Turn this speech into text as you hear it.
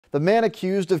The man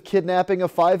accused of kidnapping a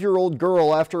 5-year-old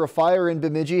girl after a fire in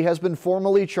Bemidji has been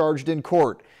formally charged in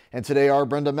court. And today our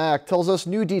Brenda Mack tells us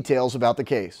new details about the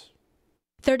case.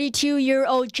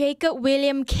 32-year-old Jacob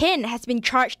William Kin has been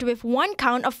charged with 1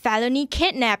 count of felony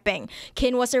kidnapping.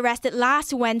 Kin was arrested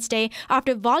last Wednesday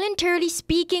after voluntarily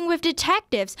speaking with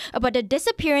detectives about the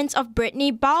disappearance of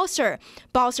Brittany Balser.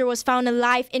 Balser was found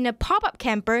alive in a pop-up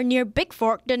camper near Big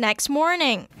Fork the next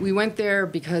morning. We went there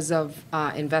because of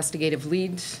investigative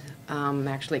leads.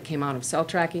 Actually, it came out of cell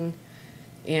tracking,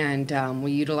 and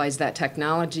we utilized that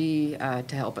technology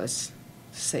to help us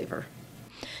save her.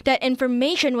 That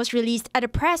information was released at a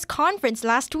press conference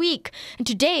last week. And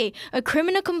today, a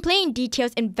criminal complaint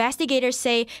details investigators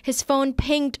say his phone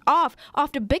pinged off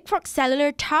the Big Fork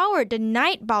cellular tower the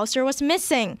night Balser was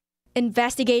missing.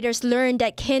 Investigators learned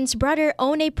that Kin's brother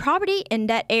owned a property in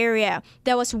that area.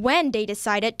 That was when they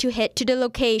decided to head to the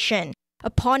location.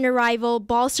 Upon arrival,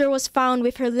 Balser was found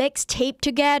with her legs taped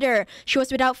together. She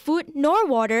was without food, nor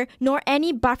water, nor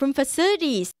any bathroom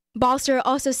facilities. Balser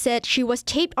also said she was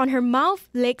taped on her mouth,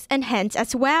 legs, and hands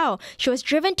as well. She was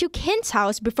driven to Kin's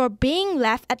house before being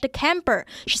left at the camper.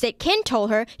 She said Kin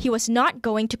told her he was not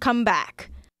going to come back.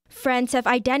 Friends have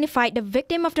identified the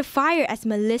victim of the fire as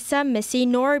Melissa Missy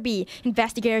Norby.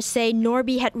 Investigators say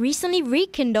Norby had recently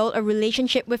rekindled a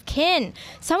relationship with Kin.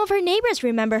 Some of her neighbors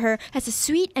remember her as a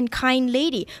sweet and kind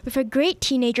lady with a great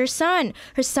teenager son.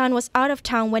 Her son was out of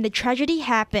town when the tragedy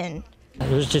happened. It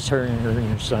was just her and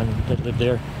her son that lived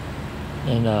there.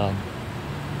 And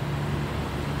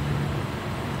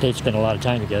they'd spent a lot of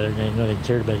time together, and they know they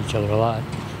cared about each other a lot.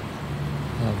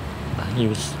 He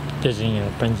was visiting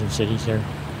friends in cities there.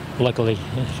 Luckily,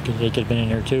 they could have been in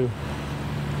there too.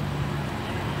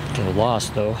 Could have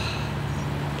lost, though.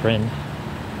 Friend.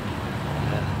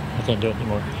 I can't do it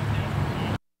anymore.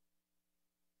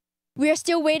 We are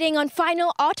still waiting on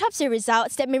final autopsy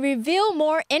results that may reveal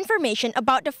more information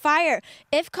about the fire.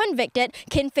 If convicted,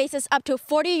 Kin faces up to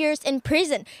 40 years in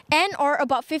prison and or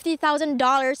about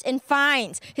 $50,000 in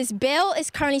fines. His bail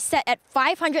is currently set at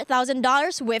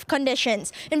 $500,000 with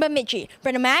conditions. In Bemidji,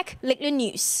 Brenda Mack, Lakeland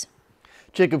News.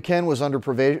 Jacob Kin was under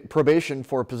probation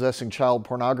for possessing child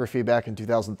pornography back in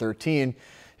 2013.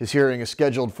 His hearing is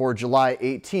scheduled for July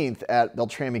 18th at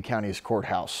Beltrami County's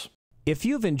courthouse. If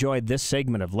you've enjoyed this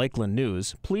segment of Lakeland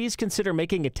News, please consider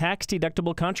making a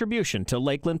tax-deductible contribution to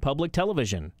Lakeland Public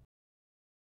Television.